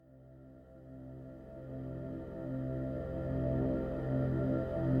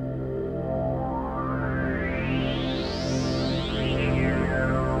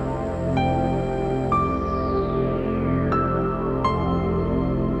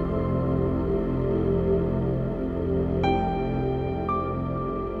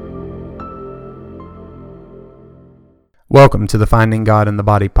Welcome to the Finding God in the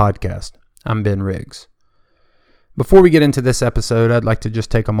Body podcast. I'm Ben Riggs. Before we get into this episode, I'd like to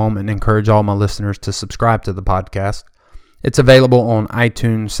just take a moment and encourage all my listeners to subscribe to the podcast. It's available on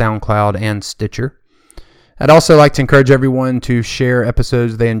iTunes, SoundCloud, and Stitcher. I'd also like to encourage everyone to share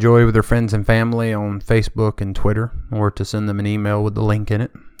episodes they enjoy with their friends and family on Facebook and Twitter, or to send them an email with the link in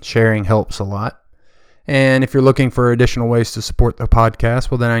it. Sharing helps a lot. And if you're looking for additional ways to support the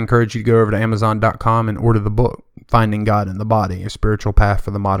podcast, well, then I encourage you to go over to Amazon.com and order the book, Finding God in the Body, A Spiritual Path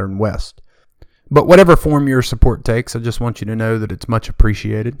for the Modern West. But whatever form your support takes, I just want you to know that it's much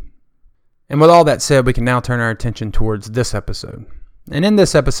appreciated. And with all that said, we can now turn our attention towards this episode. And in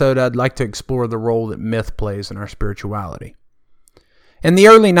this episode, I'd like to explore the role that myth plays in our spirituality. In the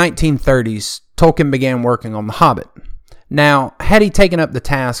early 1930s, Tolkien began working on The Hobbit. Now, had he taken up the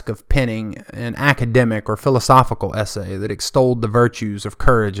task of penning an academic or philosophical essay that extolled the virtues of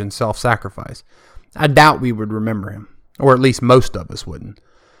courage and self-sacrifice, I doubt we would remember him, or at least most of us wouldn't.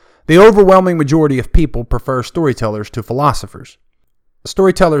 The overwhelming majority of people prefer storytellers to philosophers.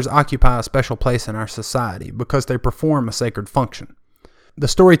 Storytellers occupy a special place in our society because they perform a sacred function. The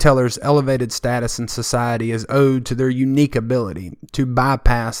storyteller's elevated status in society is owed to their unique ability to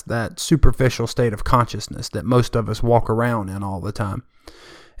bypass that superficial state of consciousness that most of us walk around in all the time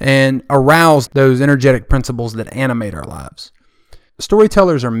and arouse those energetic principles that animate our lives.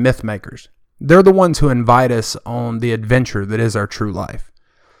 Storytellers are myth makers. They're the ones who invite us on the adventure that is our true life.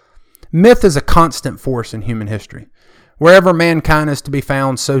 Myth is a constant force in human history. Wherever mankind is to be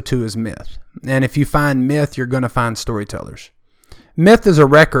found, so too is myth. And if you find myth, you're going to find storytellers. Myth is a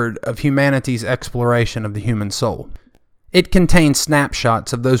record of humanity's exploration of the human soul. It contains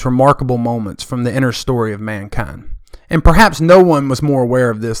snapshots of those remarkable moments from the inner story of mankind. And perhaps no one was more aware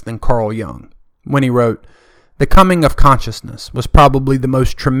of this than Carl Jung, when he wrote, "The coming of consciousness was probably the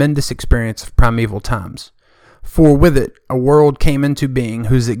most tremendous experience of primeval times, for with it a world came into being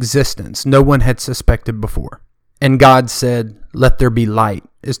whose existence no one had suspected before. And God said, 'Let there be light,'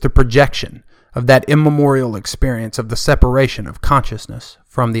 is the projection of that immemorial experience of the separation of consciousness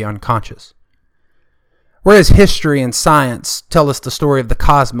from the unconscious." Whereas history and science tell us the story of the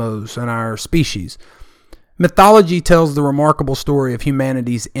cosmos and our species, mythology tells the remarkable story of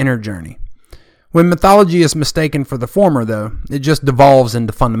humanity's inner journey. When mythology is mistaken for the former, though, it just devolves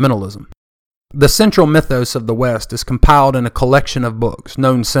into fundamentalism. The central mythos of the West is compiled in a collection of books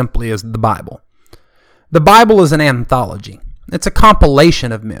known simply as the Bible. The Bible is an anthology. It's a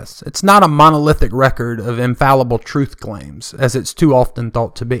compilation of myths. It's not a monolithic record of infallible truth claims, as it's too often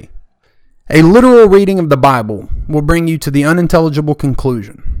thought to be. A literal reading of the Bible will bring you to the unintelligible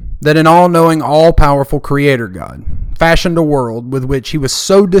conclusion that an all-knowing, all-powerful Creator God fashioned a world with which he was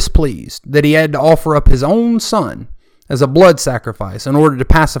so displeased that he had to offer up his own son as a blood sacrifice in order to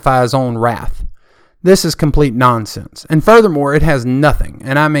pacify his own wrath. This is complete nonsense. And furthermore, it has nothing,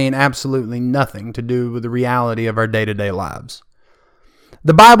 and I mean absolutely nothing, to do with the reality of our day-to-day lives.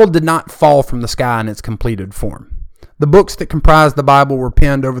 The Bible did not fall from the sky in its completed form. The books that comprise the Bible were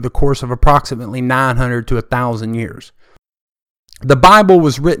penned over the course of approximately 900 to 1,000 years. The Bible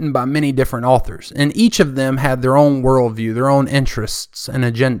was written by many different authors, and each of them had their own worldview, their own interests and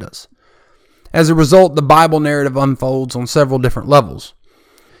agendas. As a result, the Bible narrative unfolds on several different levels.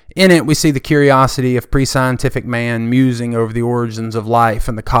 In it, we see the curiosity of pre-scientific man musing over the origins of life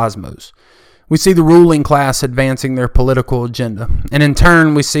and the cosmos. We see the ruling class advancing their political agenda, and in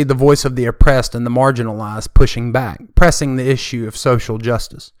turn, we see the voice of the oppressed and the marginalized pushing back, pressing the issue of social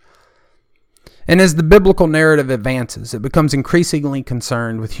justice. And as the biblical narrative advances, it becomes increasingly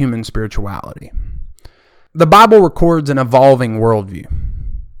concerned with human spirituality. The Bible records an evolving worldview,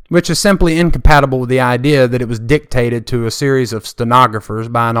 which is simply incompatible with the idea that it was dictated to a series of stenographers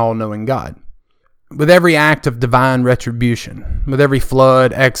by an all-knowing God. With every act of divine retribution, with every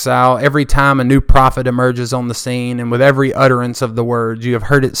flood, exile, every time a new prophet emerges on the scene, and with every utterance of the words, "You have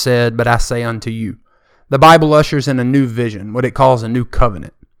heard it said, but I say unto you," the Bible ushers in a new vision, what it calls a new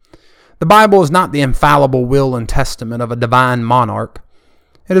covenant. The Bible is not the infallible will and testament of a divine monarch.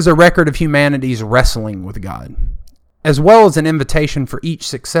 It is a record of humanity's wrestling with God, as well as an invitation for each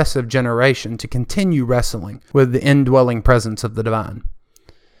successive generation to continue wrestling with the indwelling presence of the divine.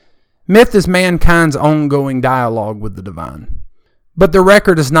 Myth is mankind's ongoing dialogue with the divine. But the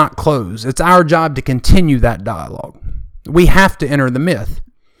record is not closed. It's our job to continue that dialogue. We have to enter the myth.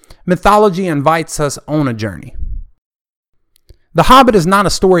 Mythology invites us on a journey. The Hobbit is not a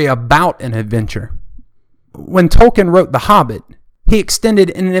story about an adventure. When Tolkien wrote The Hobbit, he extended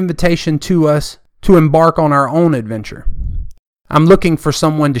an invitation to us to embark on our own adventure. "I'm looking for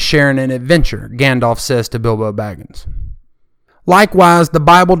someone to share in an adventure," Gandalf says to Bilbo Baggins. Likewise, the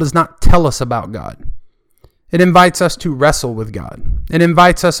Bible does not tell us about God. It invites us to wrestle with God. It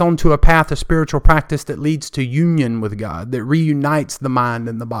invites us onto a path of spiritual practice that leads to union with God, that reunites the mind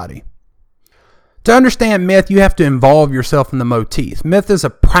and the body. To understand myth, you have to involve yourself in the motif. Myth is a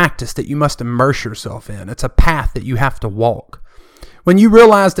practice that you must immerse yourself in. It's a path that you have to walk. When you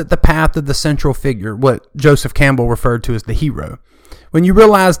realize that the path of the central figure, what Joseph Campbell referred to as the hero, when you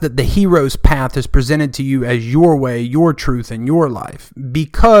realize that the hero's path is presented to you as your way, your truth, and your life,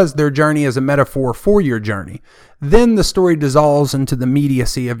 because their journey is a metaphor for your journey, then the story dissolves into the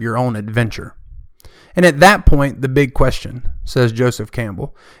immediacy of your own adventure. And at that point, the big question, says Joseph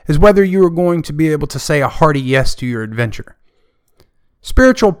Campbell, is whether you are going to be able to say a hearty yes to your adventure.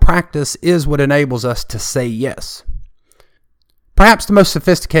 Spiritual practice is what enables us to say yes. Perhaps the most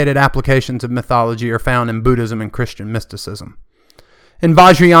sophisticated applications of mythology are found in Buddhism and Christian mysticism. In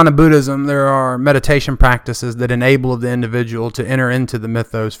Vajrayana Buddhism, there are meditation practices that enable the individual to enter into the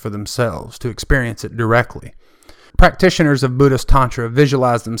mythos for themselves, to experience it directly. Practitioners of Buddhist Tantra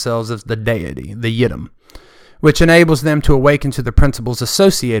visualize themselves as the deity, the yidam, which enables them to awaken to the principles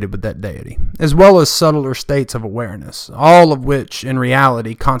associated with that deity, as well as subtler states of awareness, all of which, in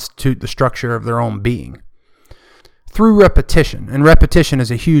reality, constitute the structure of their own being. Through repetition, and repetition is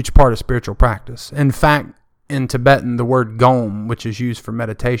a huge part of spiritual practice. In fact, in Tibetan, the word gom, which is used for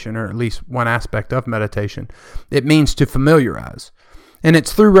meditation, or at least one aspect of meditation, it means to familiarize. And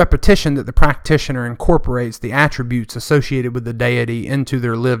it's through repetition that the practitioner incorporates the attributes associated with the deity into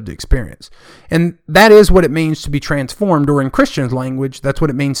their lived experience. And that is what it means to be transformed, or in Christian language, that's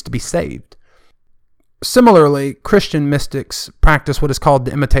what it means to be saved. Similarly, Christian mystics practice what is called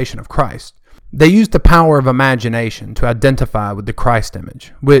the imitation of Christ. They use the power of imagination to identify with the Christ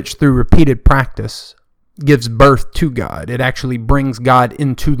image, which through repeated practice gives birth to God. It actually brings God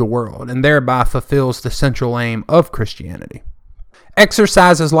into the world and thereby fulfills the central aim of Christianity.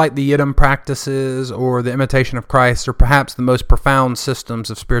 Exercises like the Yidam practices or the imitation of Christ are perhaps the most profound systems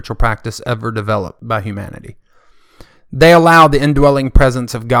of spiritual practice ever developed by humanity. They allow the indwelling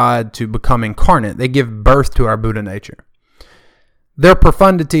presence of God to become incarnate. They give birth to our Buddha nature. Their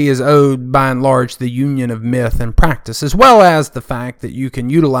profundity is owed, by and large, to the union of myth and practice, as well as the fact that you can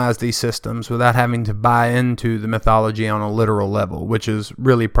utilize these systems without having to buy into the mythology on a literal level, which is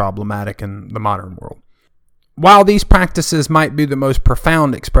really problematic in the modern world. While these practices might be the most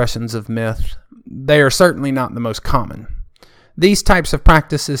profound expressions of myth, they are certainly not the most common. These types of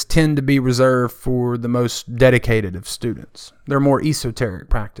practices tend to be reserved for the most dedicated of students. They're more esoteric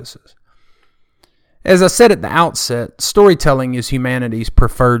practices. As I said at the outset, storytelling is humanity's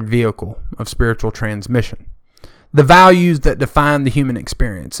preferred vehicle of spiritual transmission. The values that define the human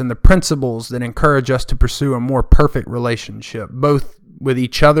experience and the principles that encourage us to pursue a more perfect relationship, both with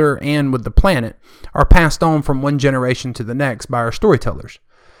each other and with the planet, are passed on from one generation to the next by our storytellers.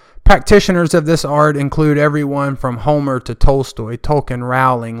 Practitioners of this art include everyone from Homer to Tolstoy, Tolkien,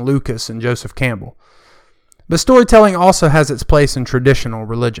 Rowling, Lucas, and Joseph Campbell. But storytelling also has its place in traditional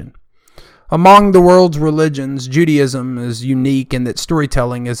religion. Among the world's religions, Judaism is unique in that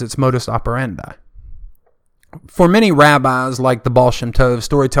storytelling is its modus operandi. For many rabbis, like the Baal Shem Tov,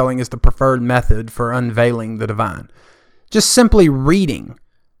 storytelling is the preferred method for unveiling the divine. Just simply reading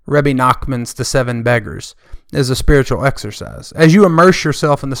Rebbe Nachman's The Seven Beggars is a spiritual exercise. As you immerse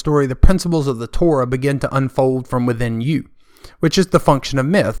yourself in the story, the principles of the Torah begin to unfold from within you, which is the function of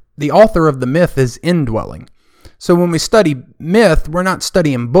myth. The author of the myth is indwelling. So when we study myth, we're not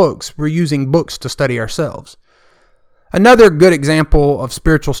studying books, we're using books to study ourselves. Another good example of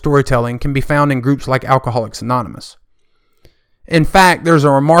spiritual storytelling can be found in groups like Alcoholics Anonymous. In fact, there's a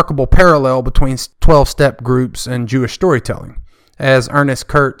remarkable parallel between 12-step groups and Jewish storytelling, as Ernest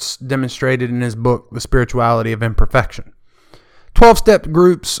Kurtz demonstrated in his book, The Spirituality of Imperfection. 12-step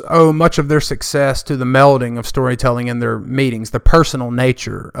groups owe much of their success to the melding of storytelling in their meetings, the personal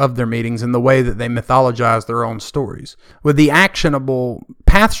nature of their meetings, and the way that they mythologize their own stories, with the actionable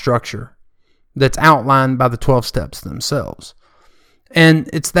path structure that's outlined by the 12 steps themselves. And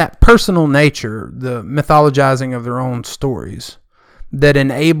it's that personal nature, the mythologizing of their own stories, that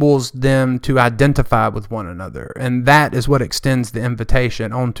enables them to identify with one another. And that is what extends the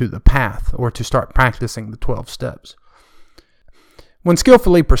invitation onto the path, or to start practicing the 12 steps. When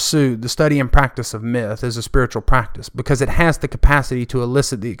skillfully pursued, the study and practice of myth is a spiritual practice because it has the capacity to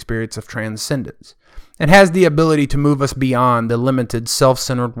elicit the experience of transcendence. It has the ability to move us beyond the limited,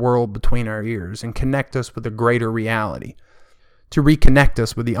 self-centered world between our ears and connect us with a greater reality, to reconnect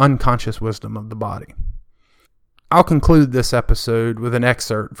us with the unconscious wisdom of the body. I'll conclude this episode with an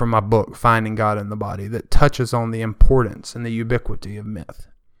excerpt from my book, Finding God in the Body, that touches on the importance and the ubiquity of myth.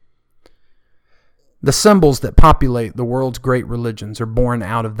 The symbols that populate the world's great religions are born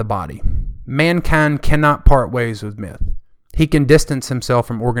out of the body. Mankind cannot part ways with myth. He can distance himself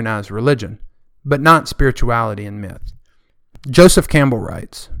from organized religion, but not spirituality and myth. Joseph Campbell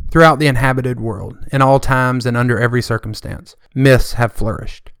writes, "Throughout the inhabited world, in all times and under every circumstance, myths have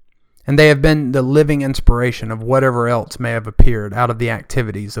flourished, and they have been the living inspiration of whatever else may have appeared out of the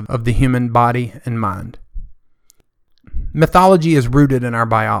activities of the human body and mind." Mythology is rooted in our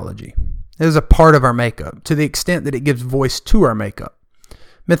biology. It is a part of our makeup, to the extent that it gives voice to our makeup.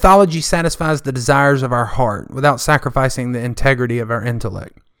 Mythology satisfies the desires of our heart without sacrificing the integrity of our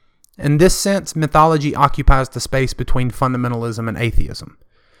intellect. In this sense, mythology occupies the space between fundamentalism and atheism.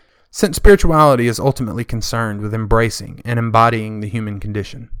 Since spirituality is ultimately concerned with embracing and embodying the human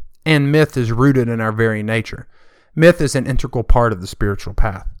condition, and myth is rooted in our very nature, myth is an integral part of the spiritual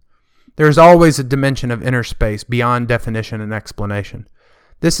path. There is always a dimension of inner space beyond definition and explanation.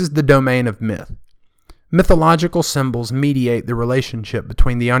 This is the domain of myth. Mythological symbols mediate the relationship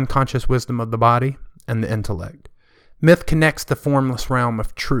between the unconscious wisdom of the body and the intellect. Myth connects the formless realm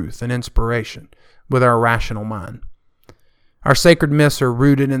of truth and inspiration with our rational mind. Our sacred myths are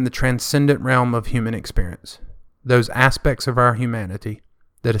rooted in the transcendent realm of human experience, those aspects of our humanity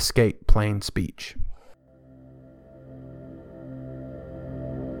that escape plain speech.